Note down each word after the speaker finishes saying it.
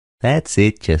That's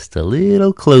it, just a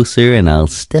little closer and I'll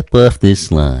step off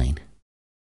this line.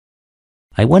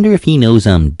 I wonder if he knows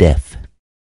I'm deaf.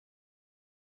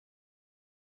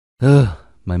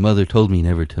 My mother told me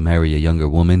never to marry a younger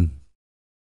woman.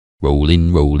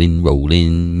 Rollin', rollin',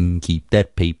 rollin', keep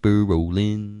that paper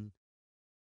rollin'.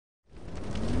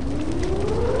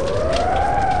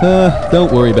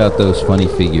 Don't worry about those funny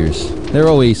figures. There are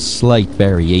always slight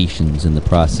variations in the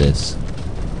process.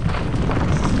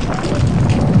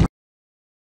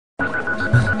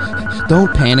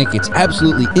 Don't panic, it's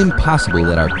absolutely impossible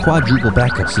that our quadruple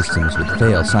backup systems would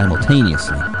fail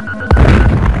simultaneously.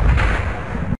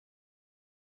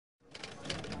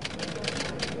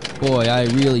 Boy, I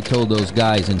really told those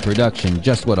guys in production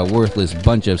just what a worthless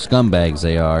bunch of scumbags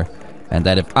they are, and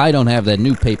that if I don't have that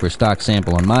new paper stock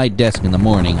sample on my desk in the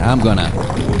morning, I'm gonna...